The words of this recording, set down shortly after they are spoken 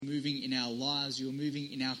moving in our lives. You are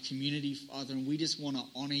moving in our community, Father, and we just want to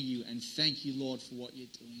honor you and thank you, Lord, for what you're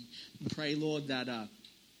doing. And pray, Lord, that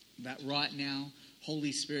right now,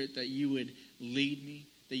 Holy Spirit, that you would lead me,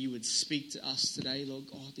 that you would speak to us today, Lord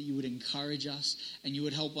God, that you would encourage us and you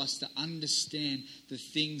would help us to understand the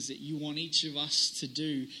things that you want each of us to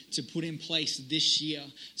do, to put in place this year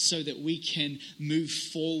so that we can move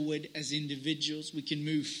forward as individuals, we can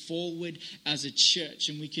move forward as a church,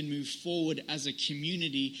 and we can move forward as a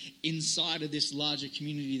community inside of this larger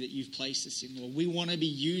community that you've placed us in, Lord. We want to be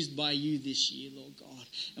used by you this year, Lord God.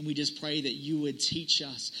 And we just pray that you would teach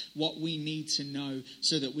us what we need to know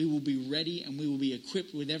so that we will be ready and we will be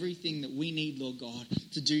equipped with everything that we need, Lord God,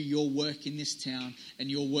 to do your work in this town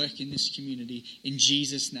and your work in this community. In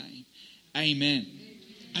Jesus' name, amen.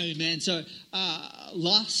 Amen. So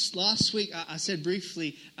last week I said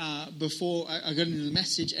briefly before I got into the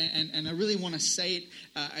message, and I really want to say it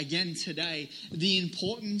again today, the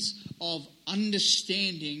importance of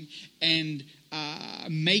understanding and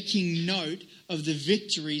making note of the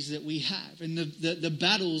victories that we have and the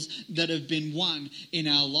battles that have been won in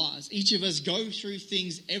our lives. Each of us go through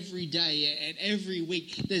things every day and every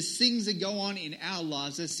week. There's things that go on in our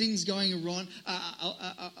lives. There's things going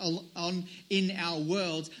on in our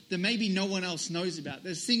world that maybe no one else knows about.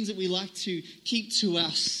 There's things that we like to keep to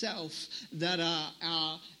ourselves that are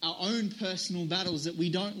our own personal battles that we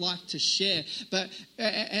don't like to share. But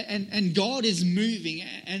and God is moving,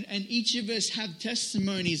 and each of us have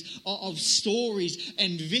testimonies of stories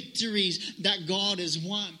and victories that God has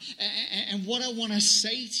won. And what I want to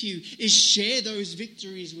say to you is share those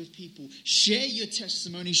victories with people. Share your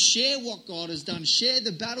testimony. Share what God has done. Share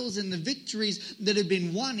the battles and the victories that have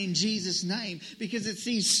been won in Jesus' name. Because it's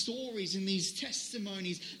these stories and these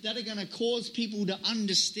testimonies that are going to cause people to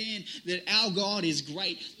understand that our God is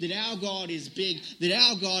great, that our God is big, that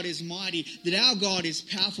our God is mighty, that our God is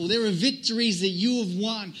powerful. There are victories that you have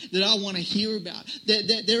won that I want to hear about.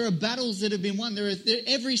 There are battles that have been won.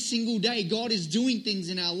 Every single day, God is doing things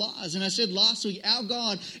in our lives. And I said last week, our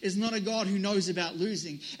God is not a God who knows about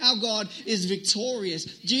losing. Our God is victorious.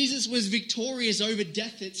 Jesus was victorious over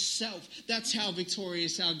death itself. That's how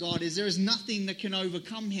victorious our God is. There is nothing that can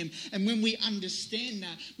overcome him. And when we understand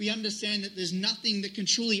that, we understand that there's nothing that can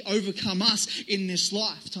truly overcome us in this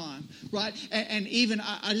lifetime, right? And even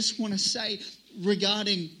I just want to say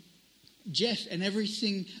regarding Jeff and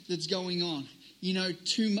everything that's going on. You know,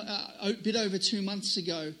 a bit over 2 months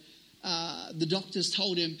ago, the doctors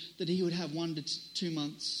told him that he would have 1 to 2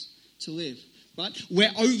 months to live. Right?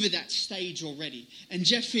 We're over that stage already. And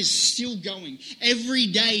Jeff is still going. Every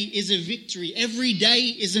day is a victory. Every day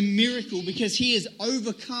is a miracle because he has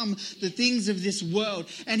overcome the things of this world.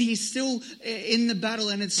 And he's still in the battle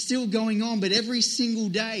and it's still going on. But every single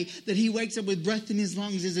day that he wakes up with breath in his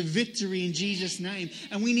lungs is a victory in Jesus' name.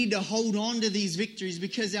 And we need to hold on to these victories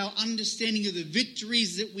because our understanding of the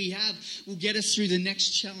victories that we have will get us through the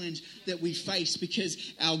next challenge that we face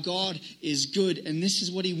because our God is good. And this is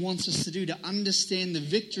what he wants us to do, to understand the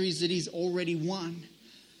victories that he's already won,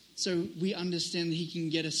 so we understand that he can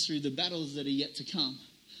get us through the battles that are yet to come.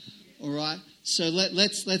 All right. So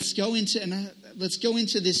let's go into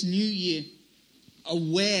this new year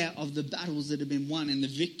aware of the battles that have been won and the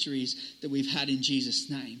victories that we've had in Jesus'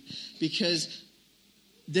 name, because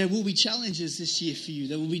there will be challenges this year for you.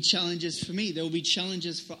 There will be challenges for me. There will be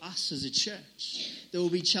challenges for us as a church. There will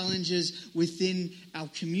be challenges within our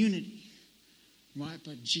community. Right,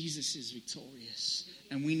 but Jesus is victorious,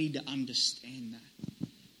 and we need to understand that,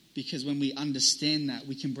 because when we understand that,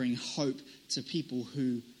 we can bring hope to people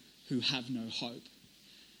who have no hope.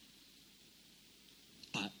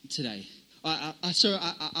 Today, I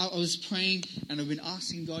was praying, and I've been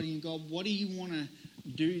asking God, what do you want to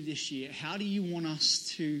do this year? How do you want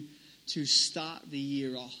us to start the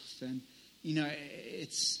year off? And you know,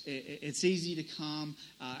 it's easy to come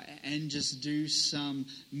and just do some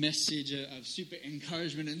message of super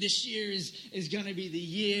encouragement. And this year is going to be the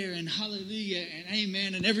year, and hallelujah and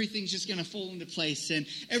amen. And everything's just going to fall into place. And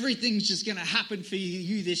everything's just going to happen for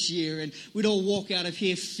you this year. And we'd all walk out of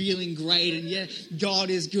here feeling great. And yeah, God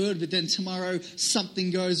is good. But then tomorrow something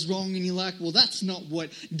goes wrong. And you're like, well, that's not what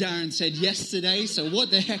Darren said yesterday. So what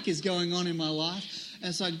the heck is going on in my life?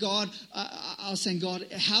 And so God, I was saying, God,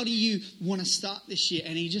 how do you want to start this year?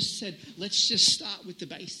 And he just said, let's just start with the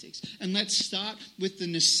basics. And let's start with the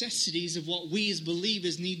necessities of what we as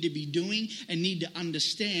believers need to be doing and need to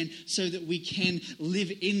understand so that we can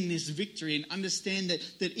live in this victory and understand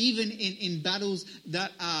that even in battles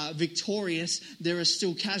that are victorious, there are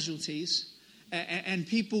still casualties. and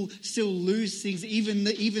people still lose things. Even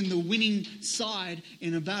the winning side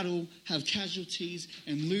in a battle have casualties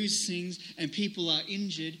and lose things, and people are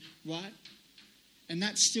injured, right? And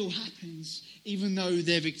that still happens, even though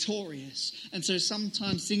they're victorious. And so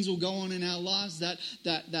sometimes things will go on in our lives that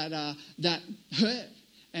hurt,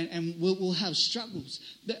 and we'll have struggles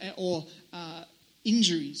or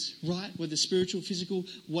injuries, right? Whether spiritual, physical,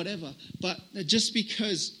 whatever. But just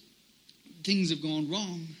because things have gone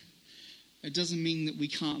wrong, it doesn't mean that we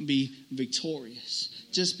can't be victorious.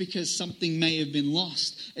 Just because something may have been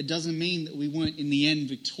lost, it doesn't mean that we weren't in the end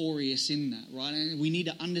victorious in that, right? And we need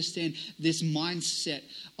to understand this mindset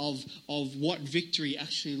of what victory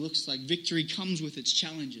actually looks like. Victory comes with its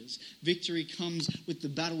challenges. Victory comes with the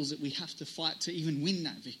battles that we have to fight to even win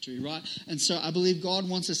that victory, right? And so I believe God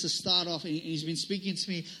wants us to start off, and He's been speaking to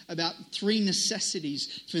me about 3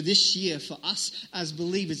 necessities for this year for us as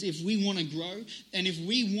believers if we want to grow and if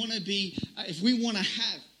we want to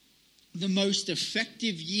have the most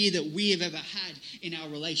effective year that we have ever had in our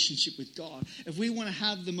relationship with God. If we want to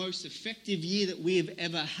have the most effective year that we have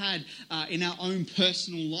ever had in our own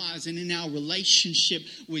personal lives and in our relationship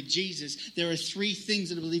with Jesus, there are 3 things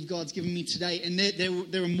that I believe God's given me today. And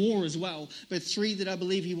there are more as well, but 3 that I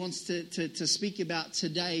believe He wants to speak about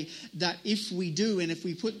today, that if we do and if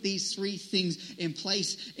we put these 3 things in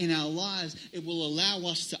place in our lives, it will allow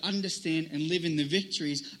us to understand and live in the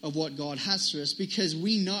victories of what God has for us. Because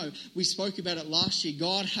we know, we spoke about it last year,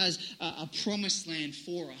 God has a promised land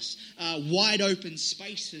for us, wide open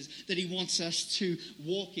spaces that He wants us to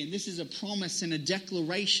walk in. This is a promise and a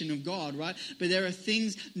declaration of God, right? But there are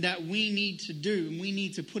things that we need to do and we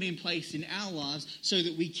need to put in place in our lives so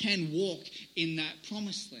that we can walk in that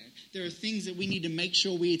promised land. There are things that we need to make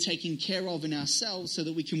sure we are taking care of in ourselves so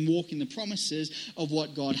that we can walk in the promises of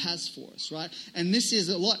what God has for us, right? And this is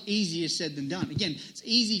a lot easier said than done. Again, it's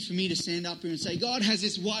easy for me to stand up here and say, God has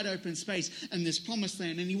this wide open space and this promised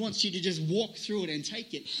land, and He wants you to just walk through it and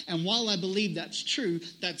take it. And while I believe that's true,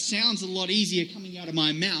 that sounds a lot easier coming out of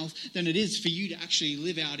my mouth than it is for you to actually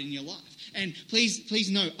live out in your life. And please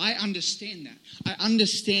know, I understand that. I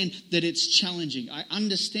understand that it's challenging. I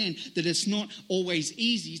understand that it's not always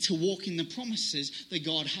easy to walk in the promises that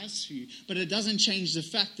God has for you. But it doesn't change the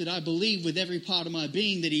fact that I believe with every part of my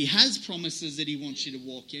being that He has promises that He wants you to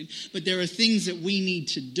walk in. But there are things that we need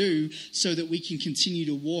to do so that we can continue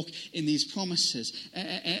to walk in these promises.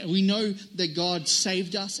 We know that God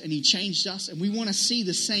saved us and He changed us, and we want to see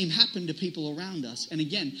the same happen to people around us. And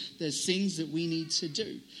again, there's things that we need to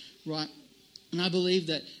do, right? And I believe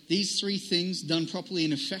that these 3 things done properly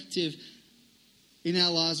and effective in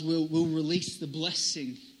our lives will release the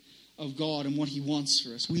blessing of God and what He wants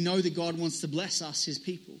for us. We know that God wants to bless us, His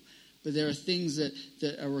people. But there are things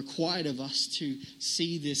that are required of us to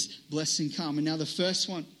see this blessing come. And now the first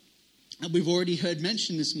one, we've already heard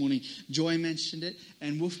mentioned this morning. Joy mentioned it,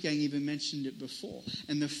 and Wolfgang even mentioned it before.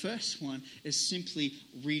 And the first one is simply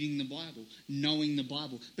reading the Bible, knowing the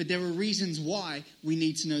Bible. But there are reasons why we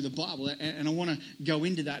need to know the Bible, and I want to go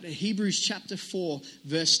into that. Hebrews chapter 4,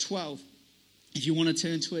 verse 12. If you want to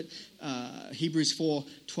turn to it, Hebrews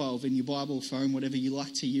 4:12 in your Bible, phone, whatever you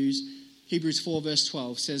like to use. Hebrews 4, verse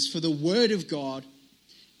 12 says, "For the word of God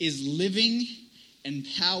is living and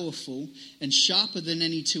powerful and sharper than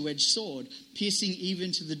any two-edged sword, piercing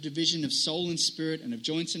even to the division of soul and spirit and of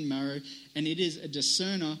joints and marrow, and it is a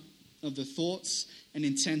discerner of the thoughts and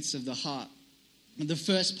intents of the heart." And the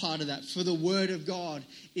first part of that, for the word of God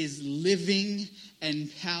is living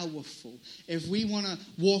and powerful. If we want to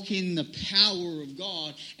walk in the power of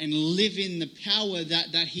God and live in the power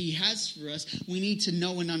that He has for us, we need to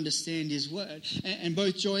know and understand His word. And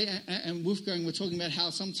both Joy and Wolfgang were talking about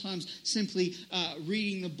how sometimes simply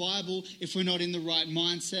reading the Bible, if we're not in the right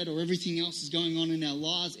mindset or everything else is going on in our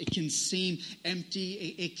lives, it can seem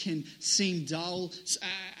empty, it can seem dull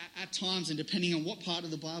at times, and depending on what part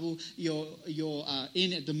of the Bible you're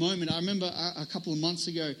in at the moment. I remember a couple of months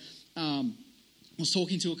ago, I was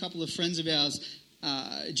talking to a couple of friends of ours,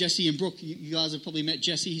 Jesse and Brooke. You guys have probably met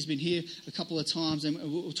Jesse. He's been here a couple of times, and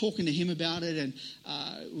we were talking to him about it, and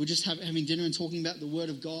we're just having dinner and talking about the Word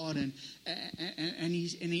of God, and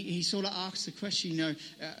he sort of asked the question,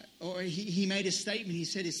 or he made a statement. He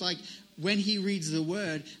said it's like when he reads the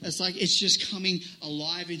Word, it's like it's just coming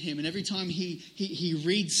alive in him. And every time he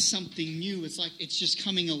reads something new, it's like it's just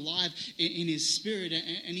coming alive in his spirit.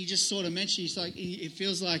 And he just sort of mentioned, he's like, it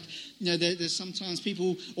feels like, there's sometimes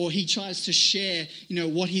people, or he tries to share,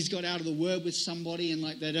 what he's got out of the Word with somebody, and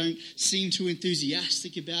like they don't seem too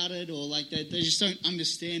enthusiastic about it, or like they just don't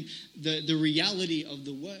understand the reality of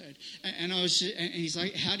the Word. And he's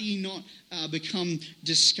like, how do you not become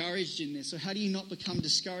discouraged in this? Or how do you not become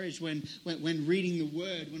discouraged when when reading the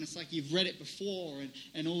Word, when it's like you've read it before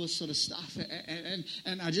and all this sort of stuff. And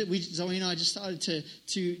Zoe and I just started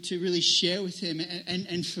to really share with him.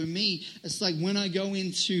 And for me, it's like when I go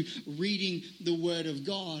into reading the Word of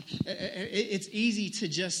God, it's easy to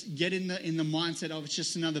just get in the mindset of it's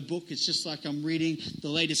just another book. It's just like I'm reading the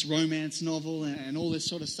latest romance novel and all this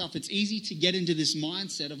sort of stuff. It's easy to get into this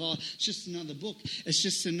mindset of, it's just another book. It's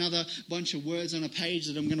just another bunch of words on a page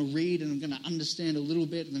that I'm going to read and I'm going to understand a little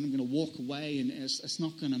bit and then I'm going to walk away and it's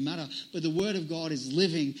not going to matter. But the Word of God is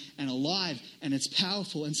living and alive and it's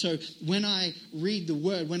powerful. And so when I read the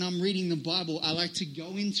Word, when I'm reading the Bible, I like to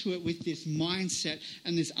go into it with this mindset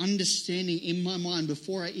and this understanding in my mind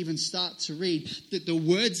before I even start to read that the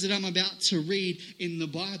words that I'm about to read in the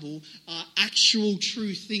Bible are actual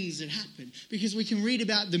true things that happen. Because we can read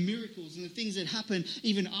about the miracles and the things that happen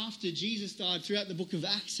even after Jesus died throughout the book of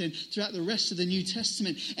Acts and throughout the rest of the New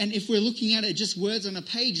Testament. And if we're looking at it just words on a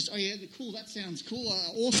page, it's, oh yeah, cool, that sounds cool,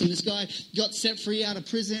 awesome. This guy got set free out of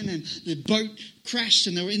prison and the boat crashed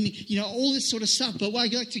and they were in all this sort of stuff. But I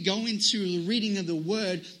like to go into the reading of the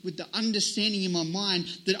Word with the understanding in my mind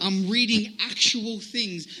that I'm reading actual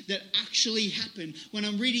things that actually happen. When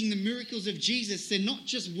I'm reading the miracles of Jesus, they're not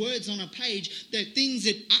just words on a page, they're things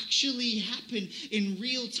that actually happen in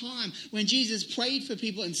real time. When Jesus prayed for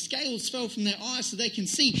people and scales fell from their eyes so they can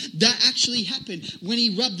see, that actually happened. When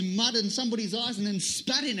he rubbed mud in somebody's eyes and then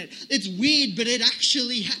spat in it, it's weird, but it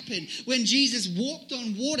actually happened. When Jesus walked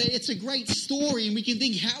on water, it's a great story and we can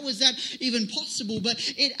think, how is that even possible? But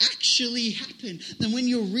it actually happened. Then when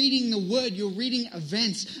you're reading the Word, you're reading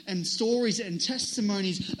events and stories and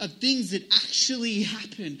testimonies of things that actually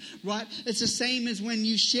happen, right? It's the same as when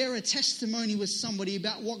you share a testimony with somebody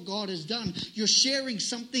about what God has done. You're sharing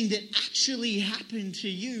something that actually happened to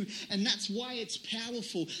you, and that's why it's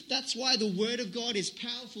powerful. That's why the Word of God is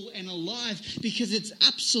powerful and alive, because it's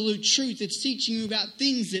absolute truth. It's teaching you about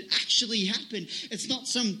things that actually happen. It's not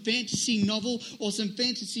some fantasy novel or some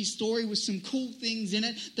fantasy story with some cool things in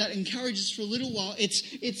it that encourages for a little while.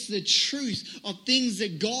 It's the truth of things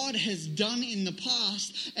that God has done in the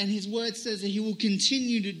past, and His Word says that He will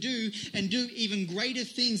continue to do and do even greater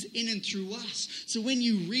things in and through us. So when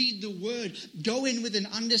you read the Word, go in with an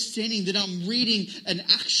understanding that I'm reading an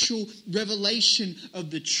actual revelation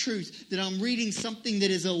of the truth, that I'm reading something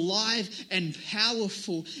that is alive and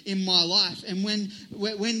powerful in my life. And when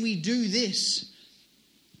we do this,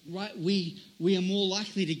 right, we are more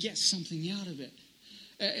likely to get something out of it.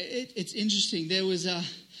 It's interesting. There was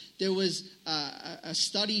a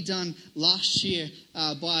study done last year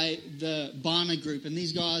by the Barna Group, and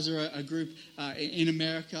these guys are a group in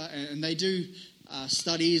America, and they do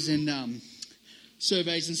studies and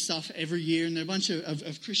surveys and stuff every year, and they're a bunch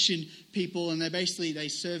of Christian people, and they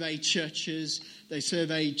survey churches, they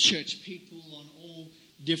survey church people on all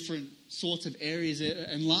different sorts of areas.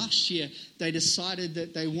 And last year they decided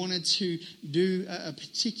that they wanted to do a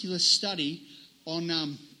particular study on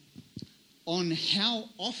how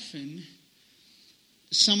often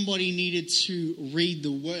somebody needed to read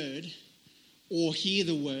the Word or hear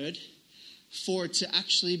the Word for it to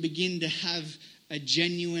actually begin to have a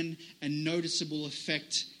genuine and noticeable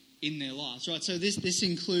effect in their lives, right? So this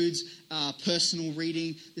includes personal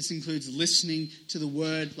reading. This includes listening to the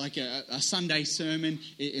Word, like a Sunday sermon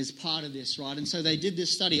is part of this, right? And so they did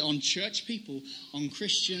this study on church people, on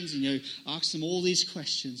Christians, and asked them all these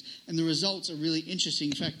questions. And the results are really interesting.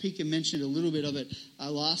 In fact, Pika mentioned a little bit of it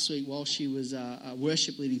last week while she was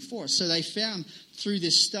worship leading for us. So they found through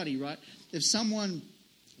this study, right, if someone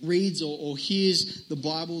reads or hears the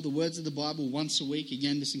Bible, the words of the Bible once a week,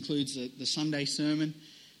 again, this includes the Sunday sermon,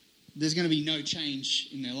 there's going to be no change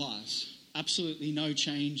in their lives. Absolutely no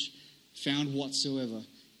change found whatsoever.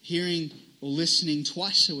 Hearing or listening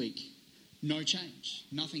twice a week, no change.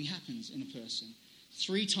 Nothing happens in a person.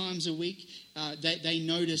 3 times a week, they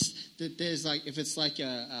notice that there's if it's like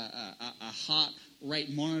a heart rate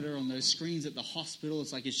monitor on those screens at the hospital,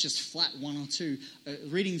 it's just flat 1 or 2.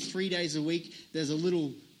 Reading 3 days a week, there's a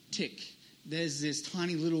little tick. There's this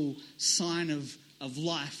tiny little sign of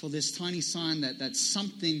life, or this tiny sign that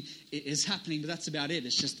something is happening, but that's about it.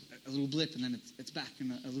 It's just a little blip, and then it's back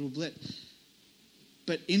in a little blip.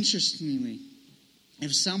 But interestingly,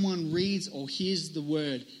 if someone reads or hears the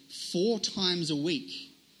Word 4 times a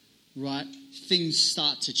week, right, things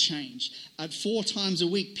start to change. At 4 times a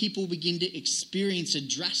week, people begin to experience a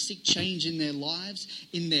drastic change in their lives,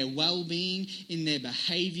 in their well-being, in their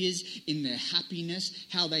behaviors, in their happiness,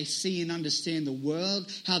 how they see and understand the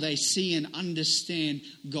world, how they see and understand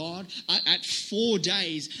God. At 4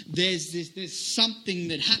 days, there's something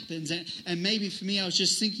that happens. And maybe for me, I was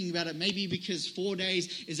just thinking about it, maybe because 4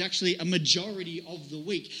 days is actually a majority of the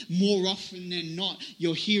week. More often than not,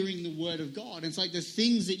 you're hearing the word of God. It's like the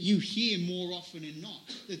things that you hear more often than not,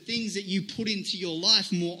 the things that you put into your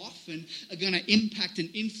life more often are going to impact and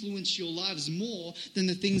influence your lives more than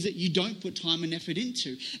the things that you don't put time and effort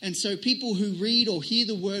into. And so people who read or hear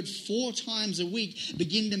the word 4 times a week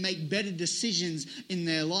begin to make better decisions in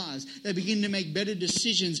their lives. They begin to make better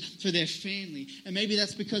decisions for their family. And maybe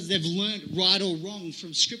that's because they've learned right or wrong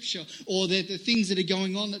from Scripture, or the things that are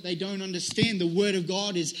going on that they don't understand. The word of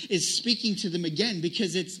God is speaking to them again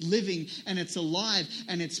because it's living and it's alive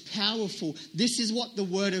and it's powerful. This is what the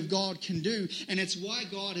word of God can do, and it's why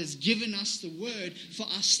God has given us the word for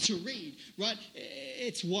us to read, right?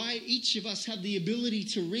 It's why each of us have the ability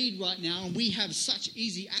to read right now, and we have such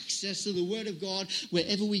easy access to the word of God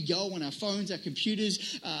wherever we go, on our phones, our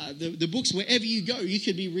computers, the books, wherever you go, you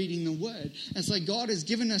could be reading the word. And so God has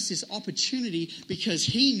given us this opportunity because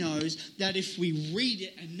he knows that if we read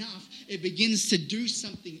it enough, it begins to do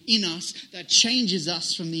something in us that changes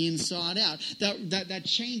us from the inside out, that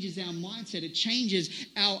changes our mindset, it changes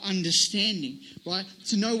our understanding, right?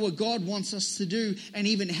 To know what God wants us to do and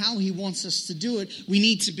even how he wants us to do it, we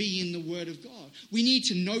need to be in the word of God. We need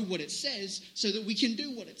to know what it says so that we can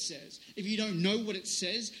do what it says. If you don't know what it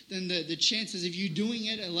says, then the chances of you doing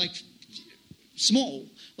it are like small.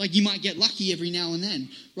 Like you might get lucky every now and then,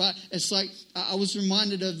 right? It's like I was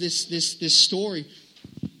reminded of this story.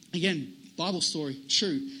 Again, Bible story,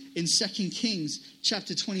 true. In 2 Kings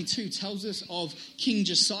chapter 22 tells us of King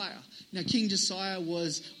Josiah. Now, King Josiah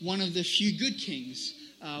was one of the few good kings,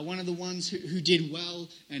 one of the ones who did well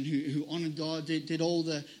and who honored God, did all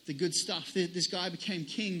the good stuff. This guy became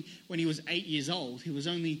king when he was 8 years old. He was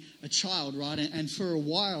only a child, right? And for a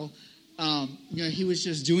while, he was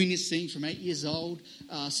just doing his thing from 8 years old.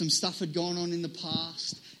 Some stuff had gone on in the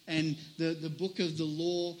past, and the book of the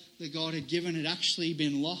law that God had given had actually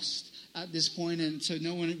been lost at this point, and so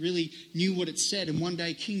no one really knew what it said. And one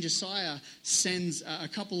day King Josiah sends a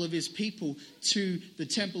couple of his people to the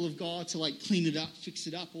temple of God to like clean it up, fix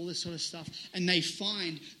it up, all this sort of stuff, and they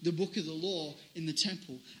find the book of the law in the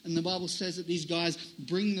temple. And the Bible says that these guys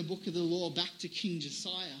bring the book of the law back to King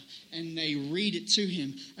Josiah and they read it to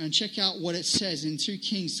him. And check out what it says in 2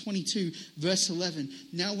 Kings 22 verse 11.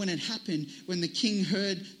 Now when it happened, when the king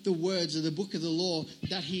heard the words of the book of the law,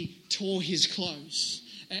 that he tore his clothes.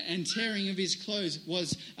 And tearing of his clothes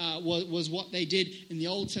was what they did in the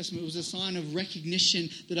Old Testament. It was a sign of recognition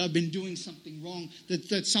that I've been doing something wrong,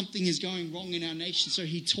 that something is going wrong in our nation. So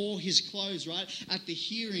he tore his clothes, right, at the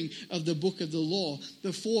hearing of the book of the law.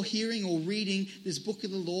 Before hearing or reading this book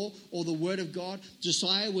of the law or the word of God,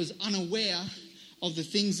 Josiah was unaware of the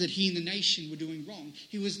things that he and the nation were doing wrong.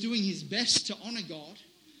 He was doing his best to honor God,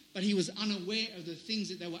 but he was unaware of the things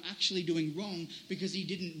that they were actually doing wrong because he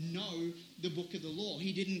didn't know the book of the law.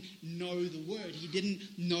 He didn't know the word. He didn't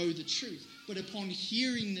know the truth. But upon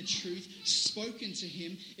hearing the truth spoken to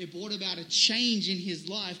him, it brought about a change in his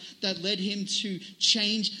life that led him to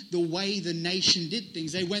change the way the nation did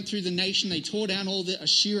things. They went through the nation, they tore down all the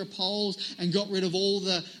Asherah poles and got rid of all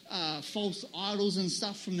the false idols and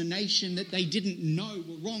stuff from the nation that they didn't know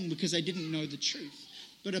were wrong because they didn't know the truth.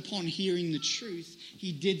 But upon hearing the truth,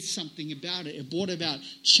 he did something about it. It brought about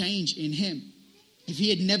change in him. If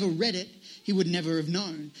he had never read it, he would never have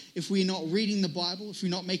known. If we're not reading the Bible, if we're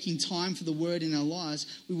not making time for the word in our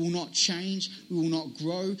lives, we will not change, we will not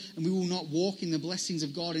grow, and we will not walk in the blessings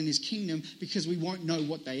of God in his kingdom because we won't know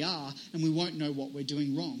what they are and we won't know what we're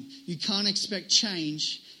doing wrong. You can't expect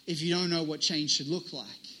change if you don't know what change should look like.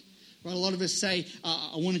 Right? A lot of us say,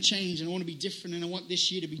 I want to change and I want to be different and I want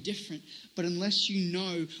this year to be different. But unless you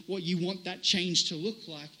know what you want that change to look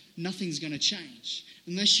like, nothing's going to change.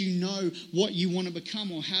 Unless you know what you want to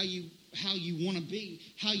become or how you want to be,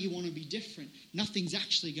 how you want to be different, nothing's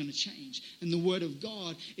actually going to change. And the Word of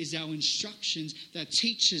God is our instructions that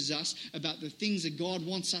teaches us about the things that God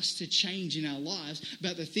wants us to change in our lives,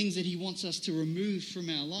 about the things that he wants us to remove from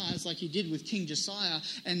our lives, like he did with King Josiah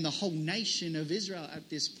and the whole nation of Israel at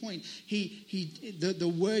this point.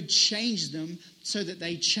 The Word changed them so that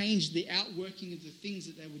they changed the outworking of the things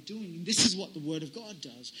that they were doing. And this is what the Word of God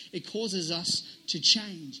does. It causes us to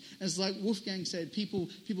change. As like Wolfgang said, people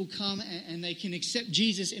come and they can accept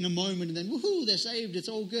Jesus in a moment and then, woohoo, they're saved, it's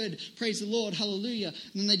all good, praise the Lord, hallelujah.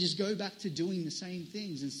 And then they just go back to doing the same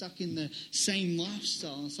things and stuck in the same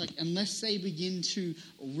lifestyle. It's like, unless they begin to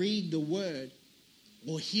read the Word,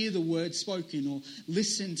 or hear the word spoken, or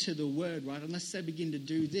listen to the word, right? Unless they begin to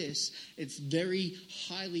do this, it's very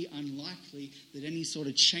highly unlikely that any sort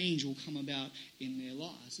of change will come about in their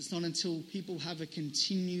lives. It's not until people have a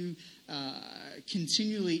continually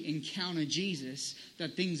encounter Jesus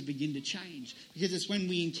that things begin to change. Because it's when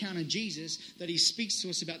we encounter Jesus that he speaks to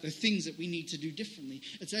us about the things that we need to do differently.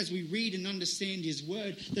 It's as we read and understand his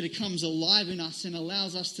word that it comes alive in us and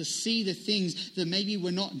allows us to see the things that maybe we're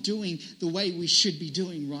not doing the way we should be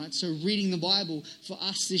doing, right? So reading the Bible for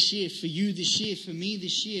us this year, for you this year, for me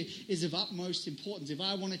this year is of utmost importance. If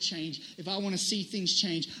I want to change, if I want to see things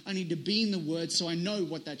change, I need to be in the word so I know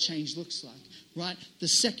what that change looks like. Right? The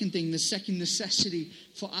second thing, the second necessity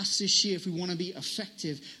for us this year, if we want to be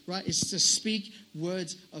effective, right, is to speak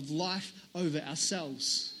words of life over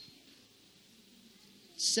ourselves.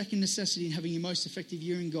 Second necessity in having your most effective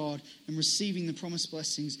year in God and receiving the promised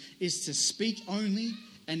blessings is to speak only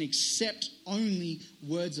and accept only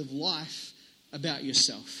words of life about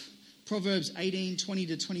yourself. Proverbs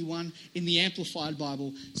 18:20-21 in the Amplified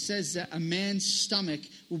Bible says that a man's stomach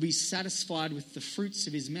will be satisfied with the fruits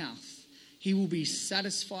of his mouth. He will be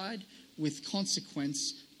satisfied with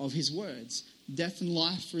consequence of his words. Death and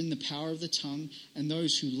life are in the power of the tongue, and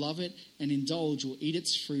those who love it and indulge will eat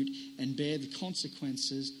its fruit and bear the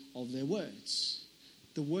consequences of their words.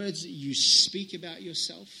 The words that you speak about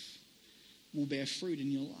yourself will bear fruit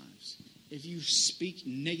in your lives. If you speak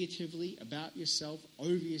negatively about yourself,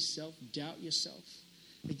 over yourself, doubt yourself,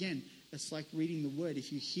 again, it's like reading the word.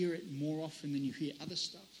 If you hear it more often than you hear other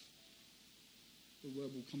stuff, the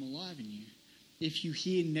word will come alive in you. If you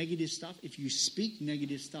hear negative stuff, if you speak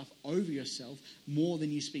negative stuff over yourself more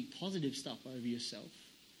than you speak positive stuff over yourself,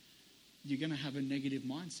 you're going to have a negative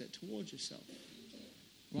mindset towards yourself.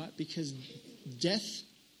 Right? Because death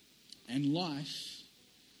and life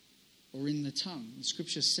are in the tongue. The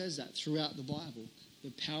scripture says that throughout the Bible.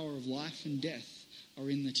 The power of life and death are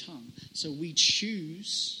in the tongue. So we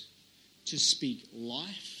choose to speak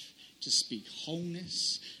life, to speak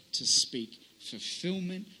wholeness, to speak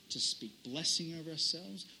fulfillment, to speak blessing over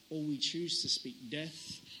ourselves, or we choose to speak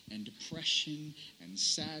death and depression and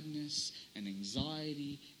sadness and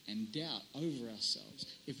anxiety and doubt over ourselves.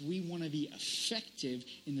 If we want to be effective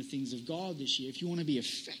in the things of God this year, if you want to be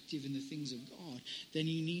effective in the things of God, then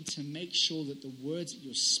you need to make sure that the words that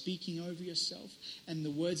you're speaking over yourself and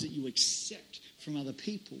the words that you accept from other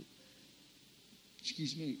people,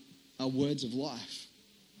 are words of life.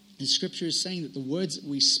 The scripture is saying that the words that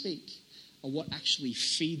we speak are what actually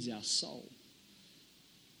feeds our soul.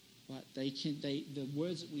 Right? The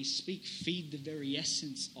words that we speak feed the very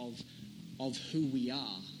essence of who we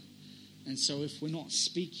are. And so if we're not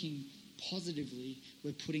speaking positively,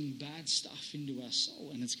 we're putting bad stuff into our soul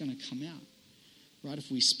and it's going to come out. Right? If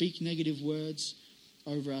we speak negative words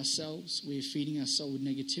over ourselves, we're feeding our soul with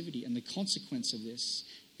negativity. And the consequence of this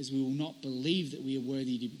is we will not believe that we are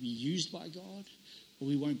worthy to be used by God, or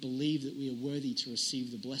we won't believe that we are worthy to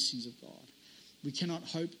receive the blessings of God. We cannot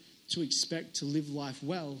hope to expect to live life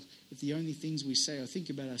well if the only things we say or think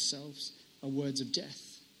about ourselves are words of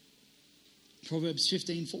death. Proverbs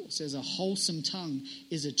 15:4 says, a wholesome tongue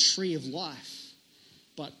is a tree of life,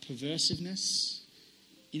 but perversiveness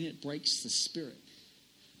in it breaks the spirit.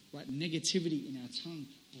 Right? Negativity in our tongue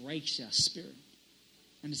breaks our spirit.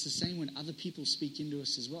 And it's the same when other people speak into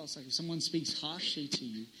us as well. It's like if someone speaks harshly to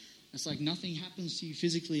you, it's like nothing happens to you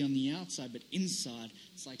physically on the outside, but inside,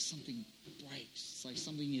 it's like something breaks. It's like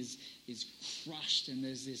something is crushed, and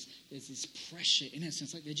there's this pressure in it. So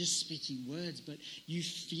it's like they're just speaking words, but you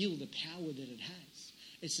feel the power that it has.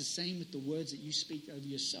 It's the same with the words that you speak over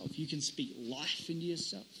yourself. You can speak life into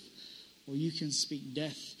yourself, or you can speak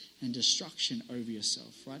death and destruction over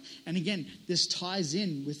yourself, right? And again, this ties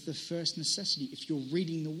in with the first necessity. If you're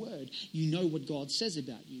reading the word, you know what God says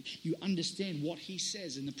about you. You understand what he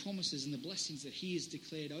says and the promises and the blessings that he has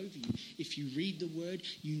declared over you. If you read the word,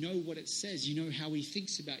 you know what it says. You know how he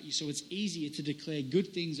thinks about you. So it's easier to declare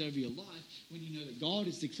good things over your life when you know that God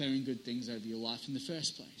is declaring good things over your life in the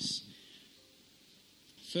first place.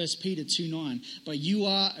 1 Peter 2:9, but you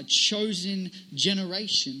are a chosen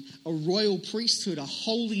generation, a royal priesthood, a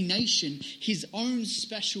holy nation, his own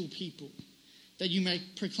special people, that you may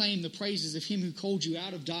proclaim the praises of him who called you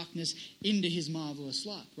out of darkness into his marvelous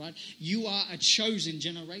light, right? You are a chosen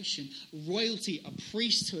generation, royalty, a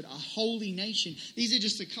priesthood, a holy nation. These are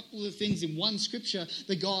just a couple of things in one scripture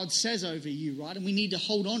that God says over you, right? And we need to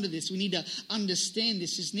hold on to this. We need to understand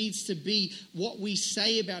this. This needs to be what we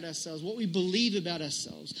say about ourselves, what we believe about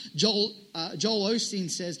ourselves. Joel Osteen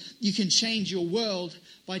says, you can change your world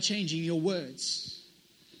by changing your words.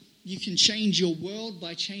 You can change your world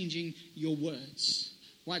by changing your words.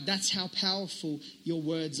 Right? That's how powerful your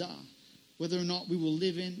words are. Whether or not we will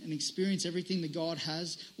live in and experience everything that God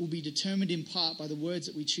has will be determined in part by the words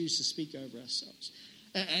that we choose to speak over ourselves.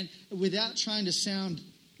 And without trying to sound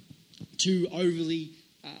too overly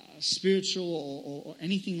spiritual or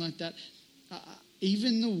anything like that,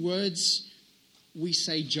 even the words we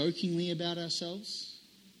say jokingly about ourselves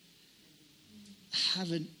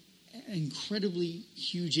have an incredibly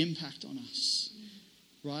huge impact on us,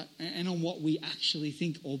 right? And on what we actually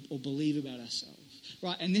think or believe about ourselves,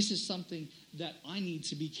 right? And this is something that I need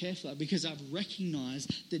to be careful of, because I've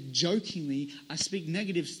recognized that jokingly I speak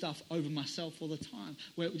negative stuff over myself all the time.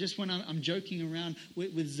 Where just when I'm joking around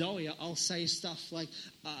with Zoe, I'll say stuff like,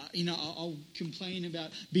 I'll complain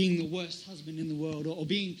about being the worst husband in the world or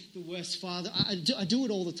being the worst father. I do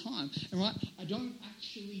it all the time, and right, I don't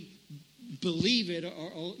actually believe it,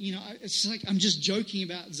 or it's like I'm just joking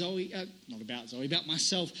about Zoe, not about Zoe, about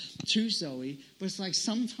myself to Zoe. But it's like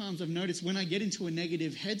sometimes I've noticed when I get into a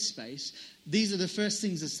negative headspace, these are the first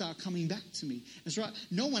things that start coming back to me. That's right.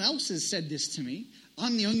 No one else has said this to me.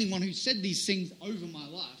 I'm the only one who said these things over my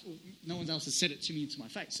life. Well, no one else has said it to me, to my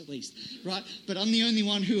face at least, right? But I'm the only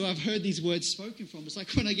one who I've heard these words spoken from. It's like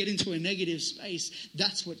when I get into a negative space,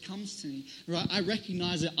 that's what comes to me, right? I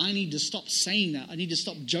recognize that I need to stop saying that. I need to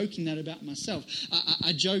stop joking that about myself.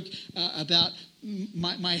 I joke about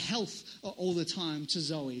my health all the time to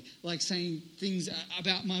Zoe, like saying things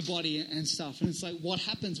about my body and stuff. And it's like, what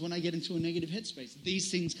happens when I get into a negative headspace? These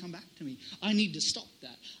things come back to me. I need to stop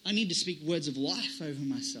that. I need to speak words of life over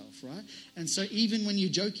myself, right? And so even when you're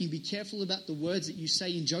joking, be careful about the words that you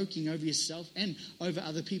say in joking over yourself and over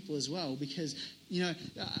other people as well. Because,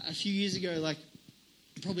 a few years ago, like,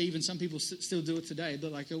 probably even some people still do it today,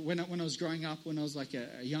 but like when I was growing up, when I was like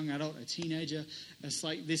a young adult, a teenager, it's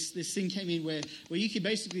like this thing came in where you could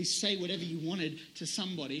basically say whatever you wanted to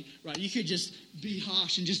somebody, right? You could just be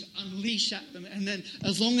harsh and just unleash at them, and then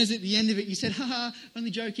as long as at the end of it you said, haha,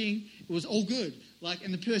 only joking, it was all good. Like,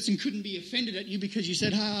 and the person couldn't be offended at you because you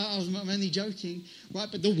said, I'm only joking, right?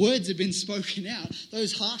 But the words have been spoken out.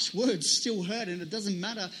 Those harsh words still hurt, and it doesn't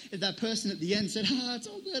matter if that person at the end said, it's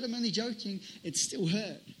all good, I'm only joking. It still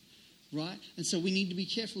hurt, right? And so we need to be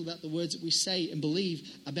careful about the words that we say and believe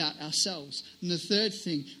about ourselves. And the third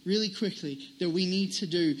thing, really quickly, that we need to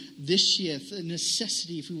do this year, the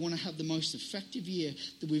necessity if we want to have the most effective year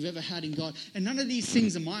that we've ever had in God. And none of these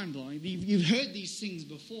things are mind-blowing. You've heard these things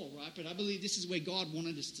before, right? But I believe this is where God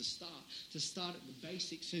wanted us to start at the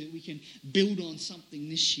basics so that we can build on something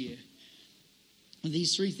this year. And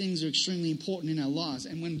these three things are extremely important in our lives.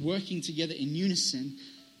 And when working together in unison,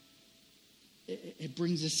 it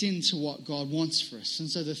brings us into what God wants for us. And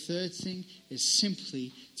so the third thing is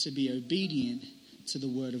simply to be obedient to the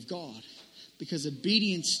Word of God. Because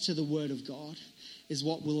obedience to the Word of God is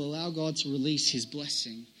what will allow God to release His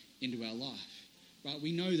blessing into our life. Right?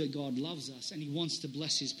 We know that God loves us and He wants to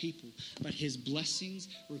bless His people. But His blessings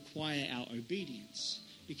require our obedience.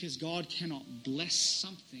 Because God cannot bless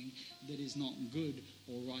something that is not good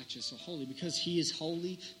or righteous or holy. Because He is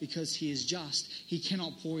holy, because He is just, He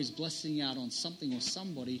cannot pour His blessing out on something or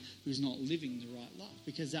somebody who's not living the right life.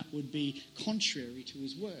 Because that would be contrary to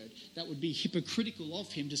His word. That would be hypocritical of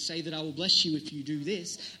Him to say that I will bless you if you do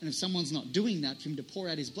this. And if someone's not doing that, for Him to pour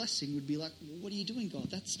out His blessing would be like, well, what are you doing, God?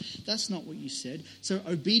 That's not what you said. So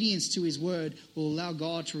obedience to His word will allow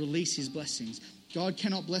God to release His blessings. God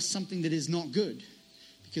cannot bless something that is not good.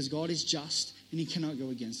 Because God is just and He cannot go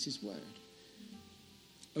against His word.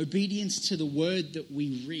 Obedience to the word that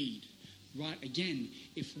we read. Right? Again,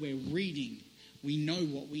 if we're reading, we know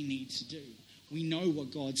what we need to do. We know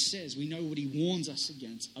what God says. We know what He warns us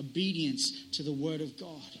against. Obedience to the word of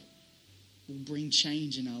God will bring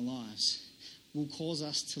change in our lives. Will cause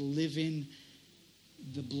us to live in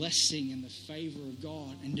the blessing and the favor of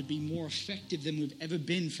God and to be more effective than we've ever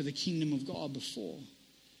been for the kingdom of God before.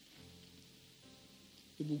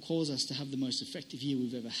 It will cause us to have the most effective year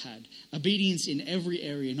we've ever had. Obedience in every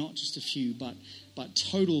area, not just a few, but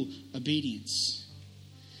total obedience.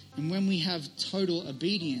 And when we have total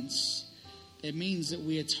obedience, it means that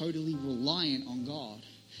we are totally reliant on God.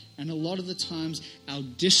 And a lot of the times, our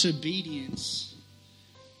disobedience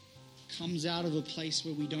comes out of a place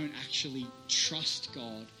where we don't actually trust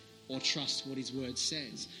God or trust what his word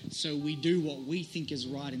says. So we do what we think is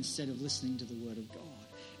right instead of listening to the word of God.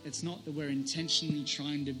 It's not that we're intentionally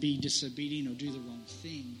trying to be disobedient or do the wrong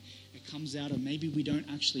thing. It comes out of maybe we don't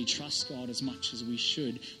actually trust God as much as we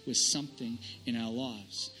should with something in our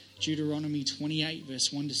lives. Deuteronomy 28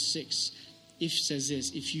 verse 1 to 6 says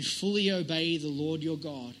this: if you fully obey the Lord your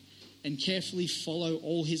God and carefully follow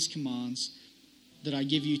all his commands that I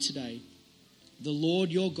give you today, the Lord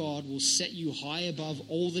your God will set you high above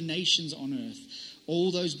all the nations on earth.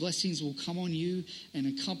 All those blessings will come on you and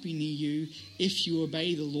accompany you if you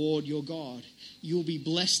obey the Lord your God. You will be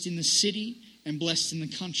blessed in the city and blessed in the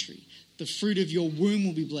country. The fruit of your womb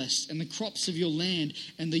will be blessed, and the crops of your land,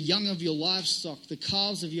 and the young of your livestock, the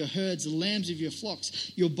calves of your herds, the lambs of your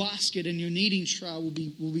flocks. Your basket and your kneading trough will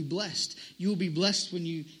be blessed. You will be blessed when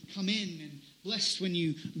you come in and blessed when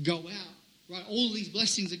you go out. Right, all these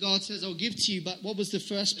blessings that God says I'll give to you. But what was the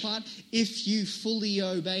first part? If you fully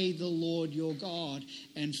obey the Lord your God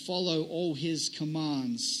and follow all his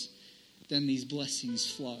commands, then these blessings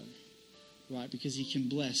flow. Right, because he can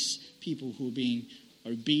bless people who are being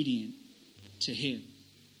obedient to him.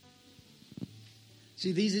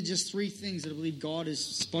 See, these are just three things that I believe God has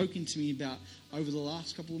spoken to me about over the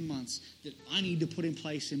last couple of months that I need to put in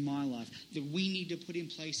place in my life, that we need to put in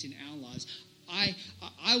place in our lives.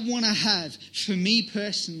 I want to have, for me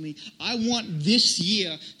personally, I want this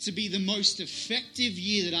year to be the most effective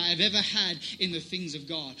year that I have ever had in the things of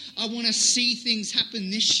God. I want to see things happen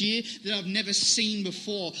this year that I've never seen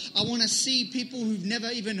before. I want to see people who've never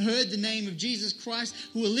even heard the name of Jesus Christ,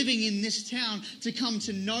 who are living in this town, to come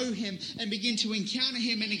to know him and begin to encounter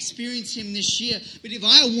him and experience him this year. But if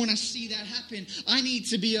I want to see that happen, I need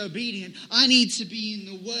to be obedient. I need to be in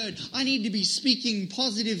the word. I need to be speaking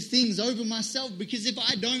positive things over myself, because if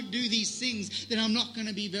I don't do these things, then I'm not going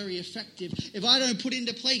to be very effective. If I don't put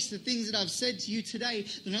into place the things that I've said to you today,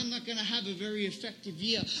 then I'm not going to have a very effective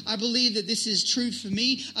year. I believe that this is true for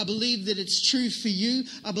me. I believe that it's true for you.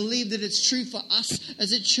 I believe that it's true for us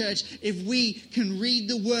as a church. If we can read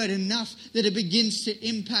the word enough that it begins to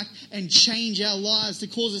impact and change our lives, to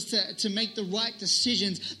cause us to make the right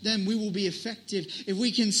decisions, then we will be effective. If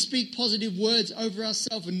we can speak positive words over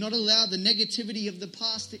ourselves and not allow the negativity of the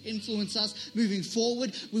past to influence us moving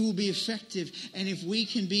forward, we will be effective. And if we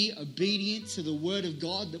can be obedient to the word of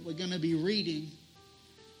God that we're going to be reading,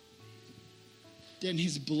 then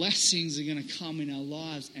his blessings are going to come in our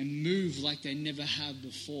lives and move like they never have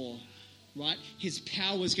before. Right? His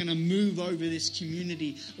power is going to move over this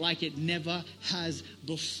community like it never has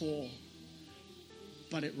before.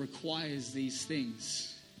 But it requires these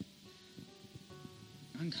things.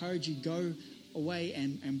 I encourage you, go away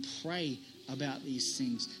and pray about these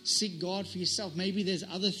things. Seek God for yourself. Maybe there's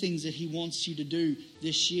other things that he wants you to do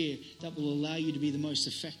this year that will allow you to be the most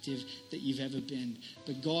effective that you've ever been.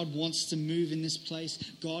 But God wants to move in this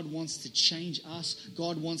place. God wants to change us.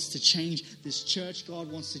 God wants to change this church.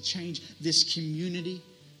 God wants to change this community.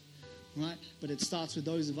 Right? But it starts with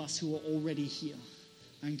those of us who are already here.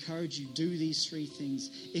 I encourage you, do these three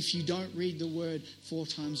things. If you don't read the word 4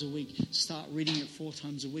 times a week, start reading it 4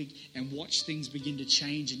 times a week and watch things begin to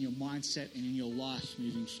change in your mindset and in your life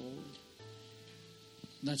moving forward.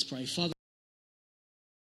 Let's pray. Father,